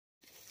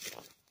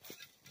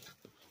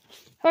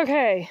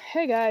Okay,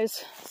 hey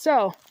guys.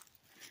 So,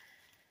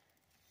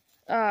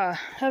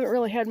 haven't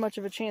really had much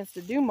of a chance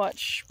to do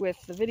much with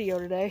the video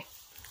today.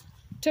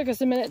 Took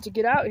us a minute to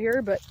get out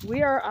here, but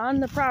we are on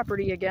the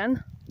property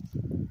again.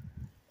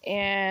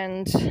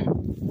 And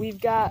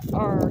we've got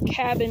our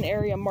cabin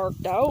area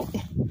marked out.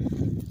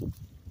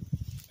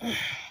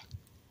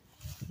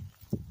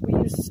 We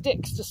use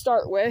sticks to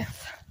start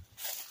with.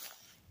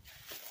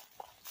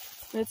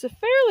 And it's a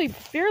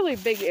fairly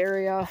big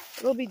area.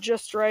 It'll be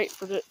just right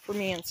for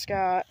me and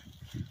Scott.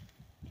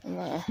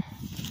 And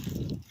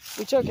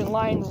we took and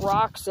lined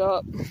rocks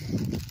up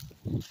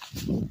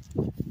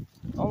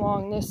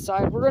along this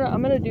side.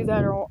 I'm gonna do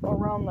that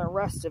around the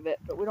rest of it,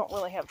 but we don't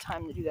really have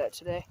time to do that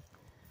today.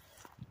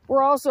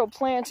 We're also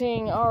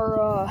planting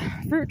our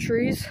fruit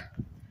trees.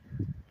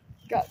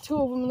 Got 2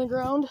 of them in the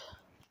ground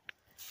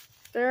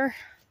there.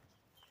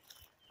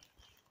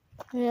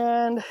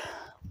 And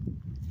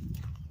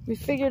we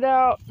figured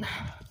out,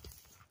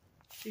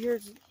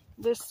 here's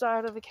this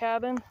side of the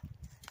cabin.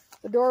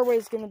 The doorway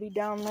is going to be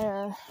down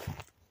there.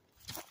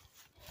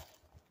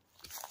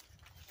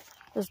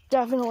 There's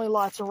definitely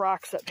lots of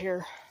rocks up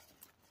here.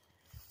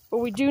 But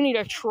we do need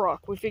a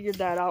truck. We figured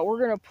that out. We're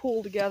going to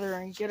pull together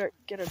and get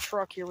a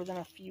truck here within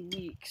a few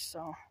weeks.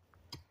 So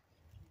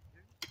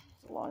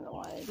along the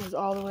line, it goes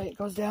all the way. It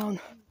goes down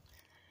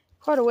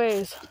quite a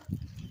ways.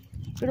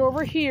 But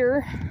over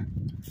here,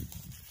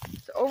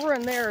 so over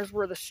in there is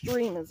where the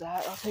stream is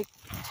at. I'll take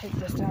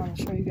this down and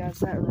show you guys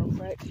that real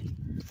quick.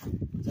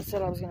 I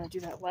said I was going to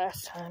do that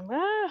last time.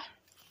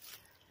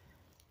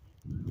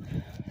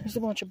 There's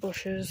a bunch of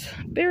bushes.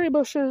 Berry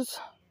bushes.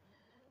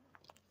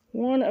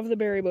 One of the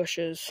berry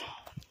bushes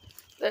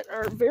that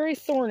are very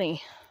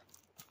thorny.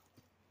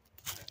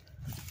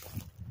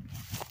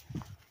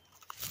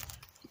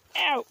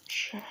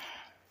 Ouch.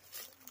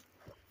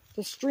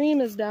 The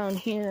stream is down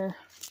here.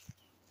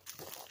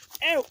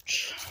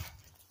 Ouch.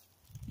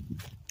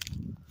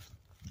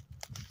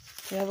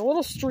 Yeah, the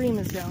little stream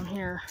is down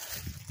here.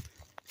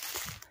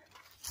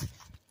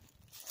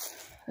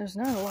 There's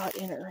not a lot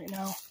in it right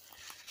now.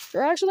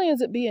 There actually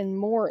ends up being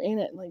more in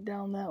it, like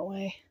down that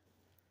way.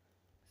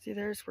 See,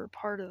 there's where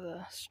part of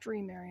the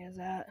stream area is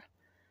at.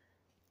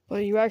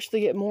 But you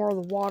actually get more of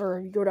the water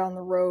if you go down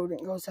the road and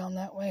it goes down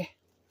that way.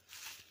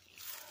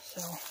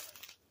 So,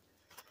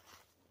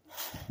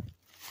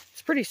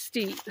 it's pretty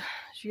steep,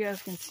 as you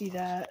guys can see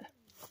that.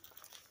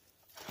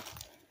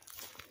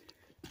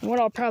 And what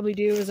I'll probably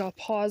do is I'll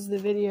pause the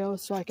video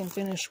so I can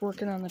finish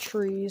working on the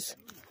trees.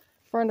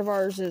 A friend of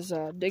ours is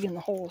digging the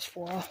holes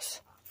for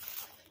us.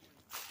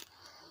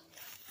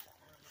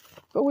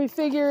 But we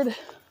figured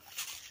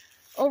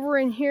over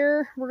in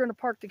here, we're going to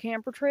park the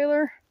camper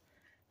trailer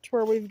to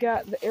where we've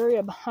got the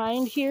area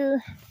behind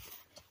here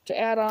to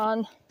add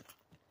on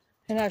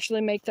and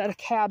actually make that a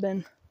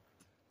cabin.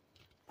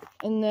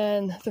 And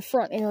then the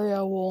front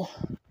area will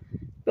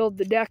build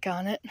the deck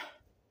on it.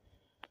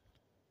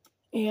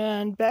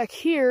 And back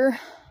here,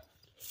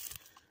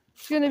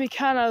 it's going to be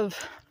kind of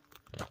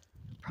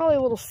probably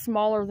a little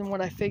smaller than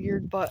what I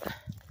figured, but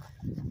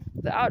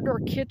the outdoor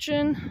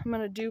kitchen, I'm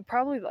going to do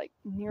probably like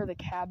near the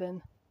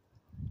cabin.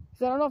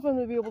 Because I don't know if I'm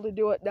going to be able to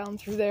do it down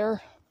through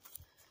there.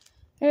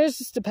 It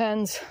just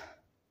depends.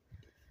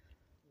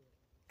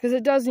 Because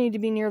it does need to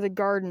be near the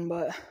garden,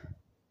 but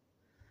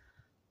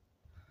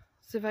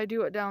so if I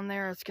do it down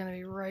there, it's going to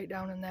be right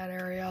down in that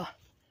area.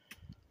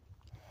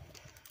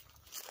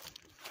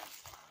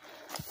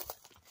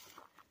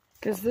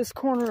 Because this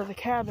corner of the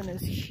cabin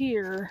is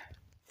here.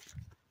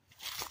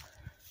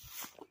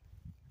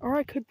 Or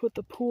I could put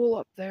the pool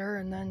up there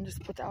and then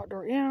just put the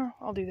outdoor. Yeah,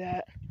 I'll do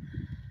that.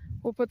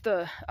 We'll put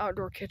the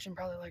outdoor kitchen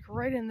probably like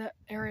right in that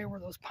area where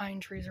those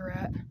pine trees are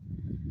at.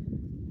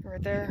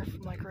 Right there,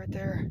 like right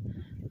there.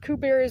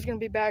 Coop area is going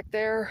to be back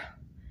there.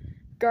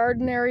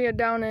 Garden area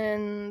down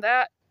in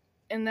that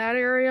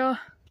area.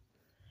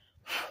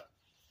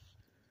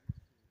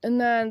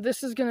 And then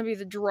this is going to be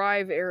the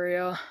drive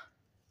area,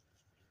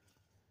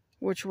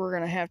 which we're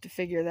going to have to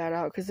figure that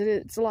out because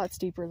it's a lot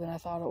steeper than I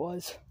thought it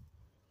was.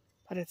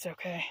 But it's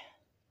okay.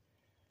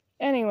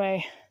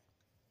 Anyway.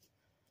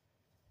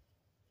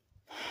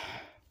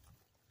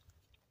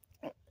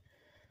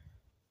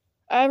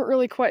 I haven't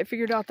really quite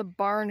figured out the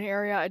barn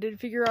area. I did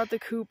figure out the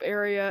coop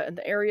area and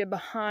the area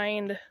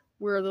behind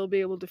where they'll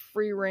be able to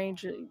free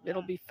range.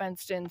 It'll be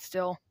fenced in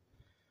still.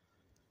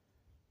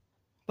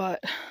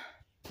 But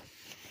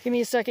give me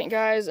a second,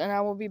 guys, and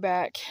I will be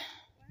back.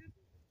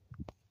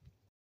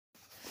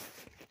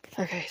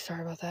 Okay,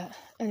 sorry about that.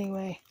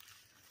 Anyway.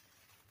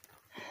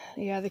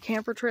 Yeah, the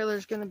camper trailer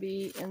is going to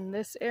be in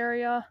this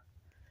area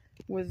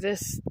with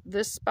this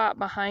spot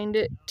behind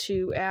it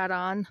to add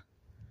on.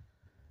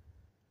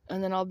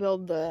 And then I'll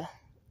build the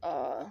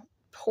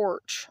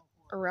porch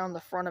around the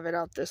front of it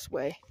out this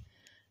way.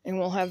 And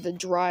we'll have the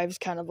drives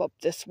kind of up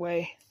this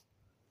way.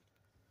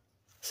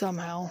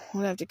 Somehow.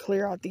 We'll have to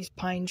clear out these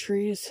pine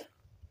trees.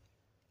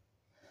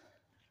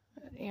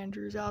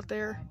 Andrew's out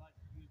there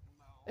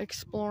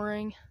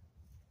exploring.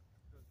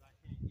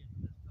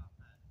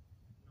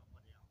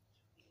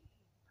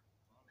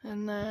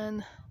 And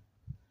then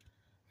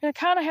I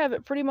kind of have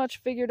it pretty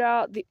much figured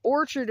out. The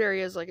orchard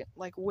area is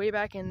like way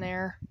back in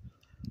there.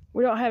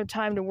 We don't have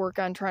time to work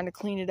on trying to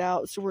clean it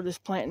out, so we're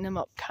just planting them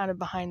up kind of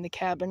behind the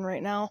cabin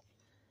right now.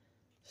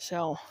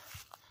 So,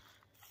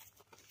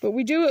 but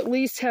we do at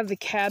least have the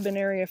cabin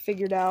area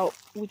figured out,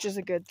 which is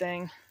a good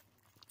thing.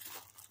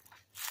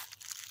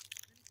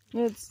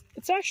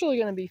 It's actually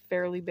going to be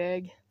fairly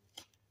big.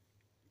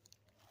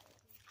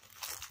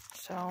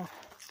 So,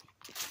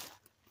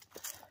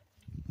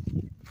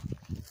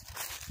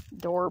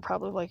 door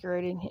probably like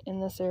right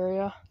in this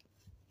area.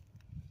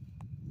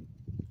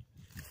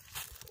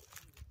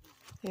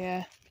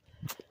 Yeah.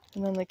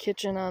 And then the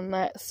kitchen on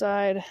that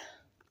side,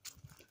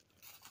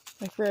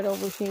 like right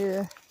over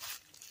here.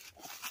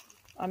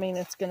 I mean,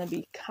 it's going to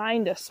be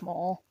kind of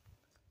small.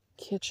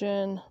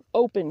 Kitchen,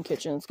 open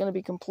kitchen. It's going to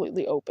be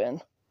completely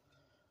open.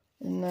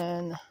 And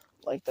then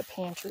like the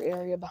pantry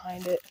area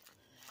behind it.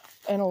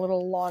 And a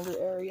little laundry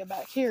area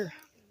back here.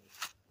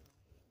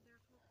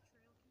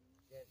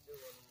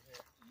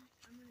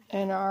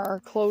 And our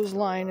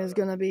clothesline is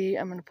going to be,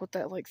 I'm going to put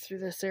that like through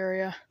this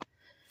area.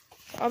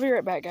 I'll be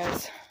right back,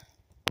 guys.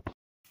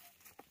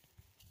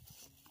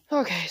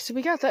 Okay, so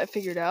we got that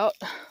figured out.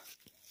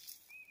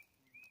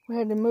 We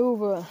had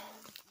to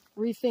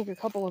rethink a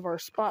couple of our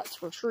spots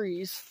for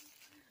trees.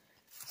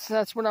 So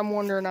that's what I'm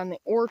wondering on the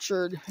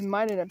orchard. We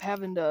might end up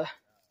having to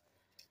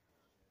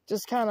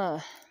just kind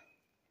of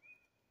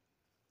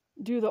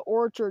do the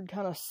orchard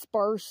kind of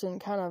sparse and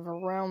kind of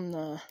around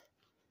the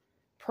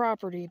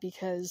property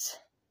because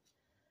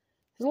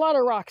there's a lot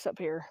of rocks up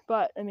here,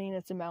 but I mean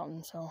it's a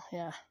mountain, so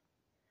yeah.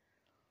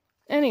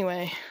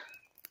 Anyway,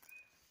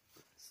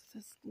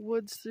 this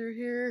woods through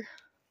here.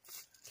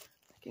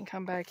 I can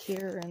come back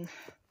here, and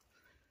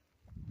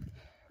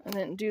I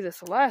didn't do this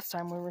the last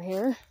time we were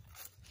here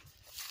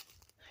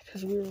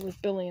because we were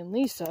with Billy and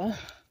Lisa.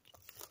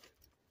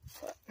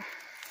 But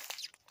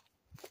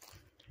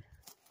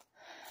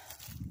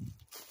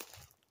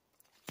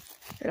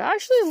it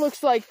actually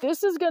looks like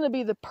this is going to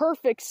be the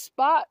perfect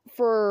spot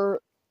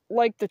for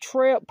like the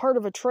trail, part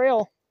of a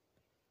trail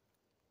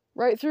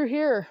right through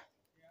here.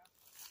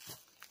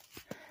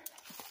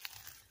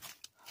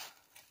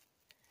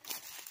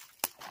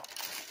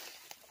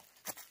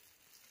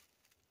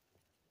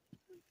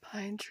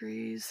 Pine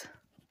trees.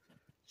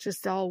 It's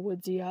just all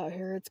woodsy out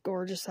here. It's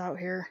gorgeous out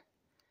here.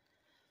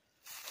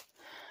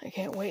 I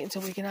can't wait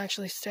until we can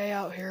actually stay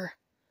out here.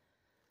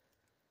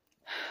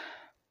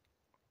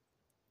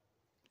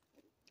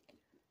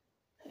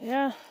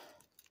 Yeah.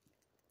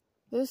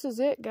 This is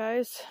it,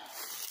 guys.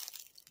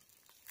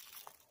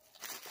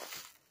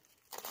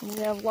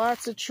 We have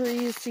lots of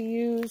trees to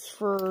use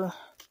for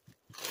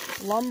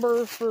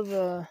lumber for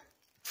the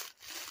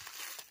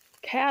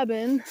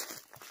cabin.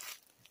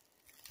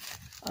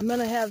 I'm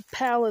gonna have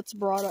pallets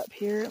brought up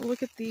here.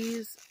 Look at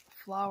these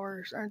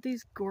flowers. Aren't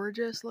these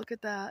gorgeous? Look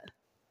at that.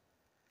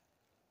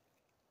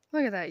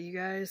 Look at that, you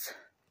guys.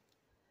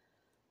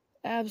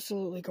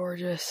 Absolutely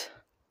gorgeous.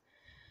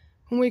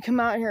 When we come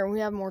out here and we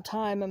have more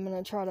time, I'm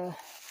gonna try to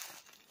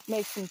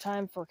make some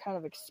time for kind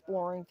of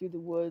exploring through the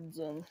woods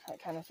and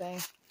that kind of thing.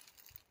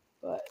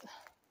 But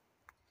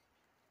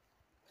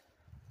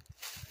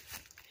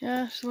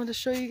yeah, just wanted to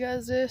show you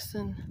guys this,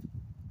 and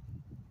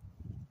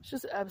it's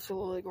just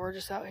absolutely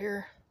gorgeous out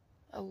here.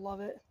 I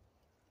love it.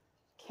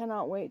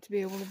 Cannot wait to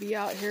be able to be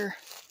out here,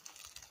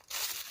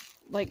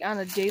 like on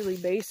a daily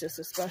basis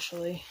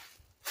especially.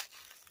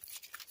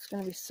 It's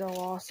gonna be so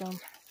awesome.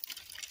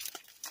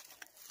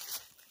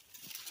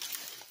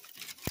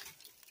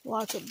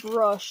 Lots of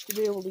brush to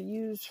be able to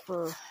use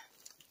for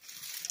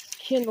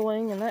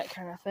kindling and that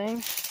kind of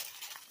thing.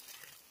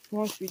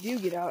 Once we do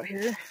get out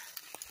here.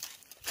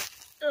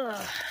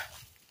 Ugh.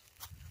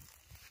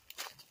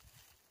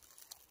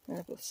 I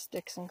have those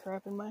sticks and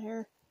crap in my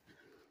hair.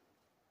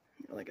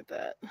 Look at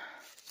that.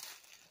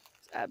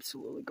 It's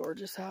absolutely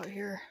gorgeous out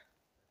here.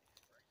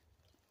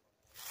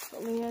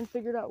 But Leanne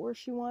figured out where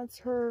she wants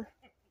her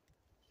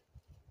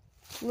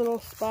little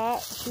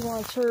spot. She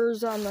wants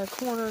hers on the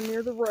corner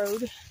near the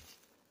road,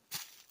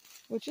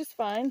 which is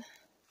fine.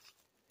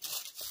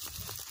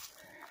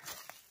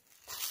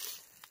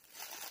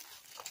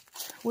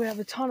 We have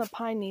a ton of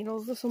pine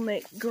needles. This will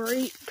make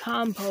great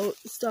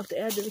compost, stuff to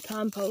add to the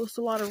compost.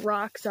 A lot of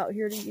rocks out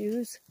here to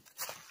use.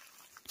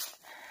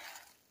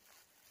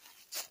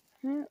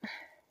 Yeah.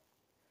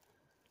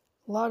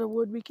 A lot of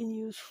wood we can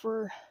use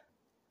for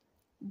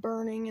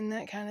burning and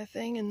that kind of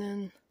thing. And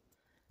then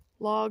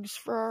logs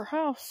for our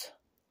house.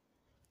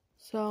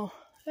 So,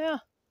 yeah.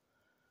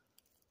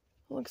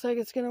 Looks like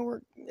it's going to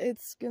work.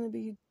 It's going to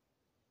be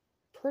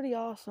pretty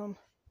awesome.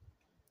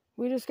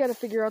 We just got to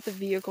figure out the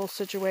vehicle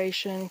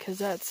situation, because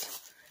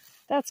that's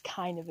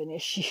kind of an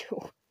issue.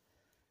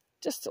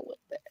 Just a little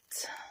bit.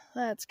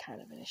 That's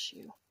kind of an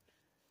issue.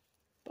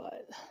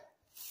 But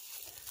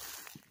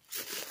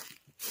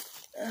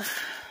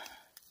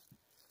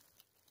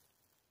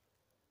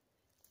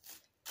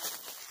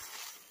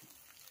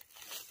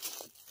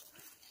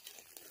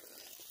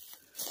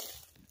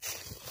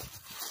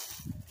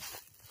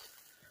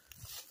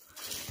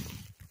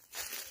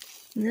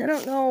I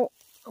don't know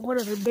what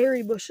other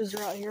berry bushes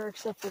are out here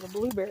except for the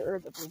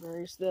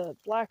the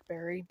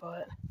blackberry,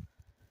 but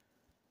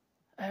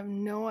I have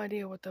no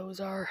idea what those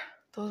are.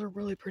 Those are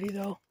really pretty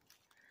though.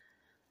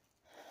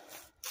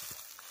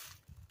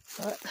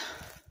 But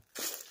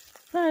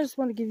I just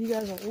want to give you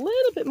guys a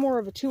little bit more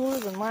of a tour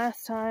than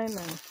last time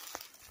and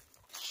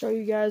show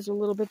you guys a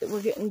little bit that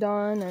we're getting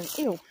done. And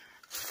ew,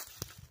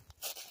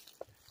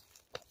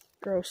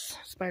 gross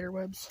spider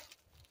webs.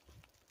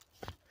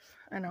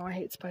 I know I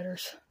hate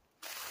spiders.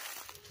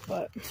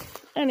 But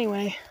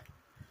anyway,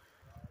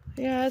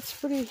 yeah, it's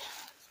pretty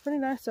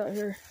nice out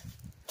here.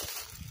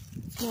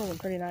 It's more than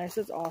pretty nice.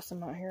 It's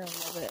awesome out here. I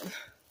love it.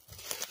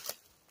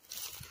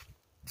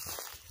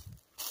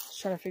 Just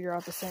trying to figure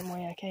out the same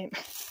way I came.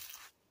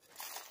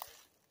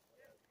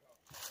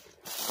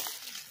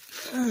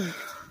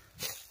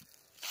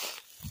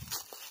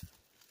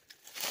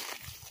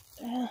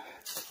 Yeah.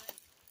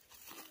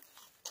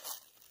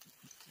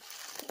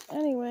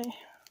 Anyway,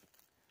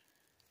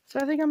 so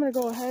I think I'm going to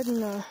go ahead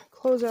and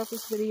close out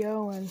this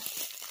video, and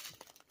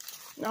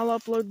I'll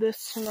upload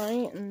this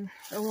tonight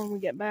or when we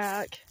get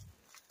back.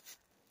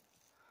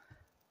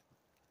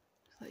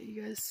 Let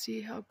you guys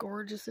see how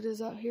gorgeous it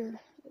is out here.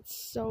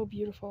 It's so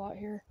beautiful out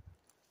here.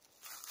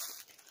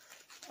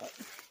 But,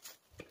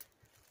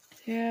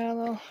 yeah,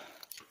 well,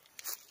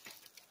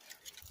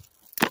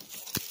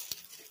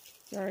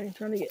 sorry, I'm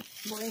trying to get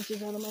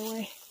branches out of my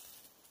way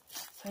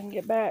so I can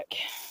get back.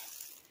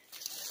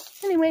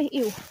 Anyway,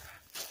 ew.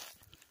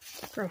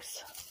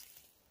 Gross.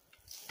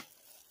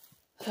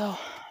 So,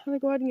 I'm going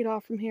to go ahead and get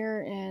off from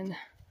here, and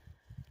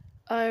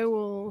I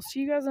will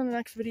see you guys in the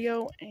next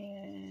video,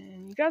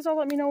 and you guys all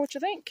let me know what you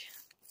think.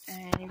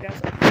 And you guys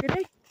have a good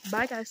day.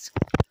 Bye, guys.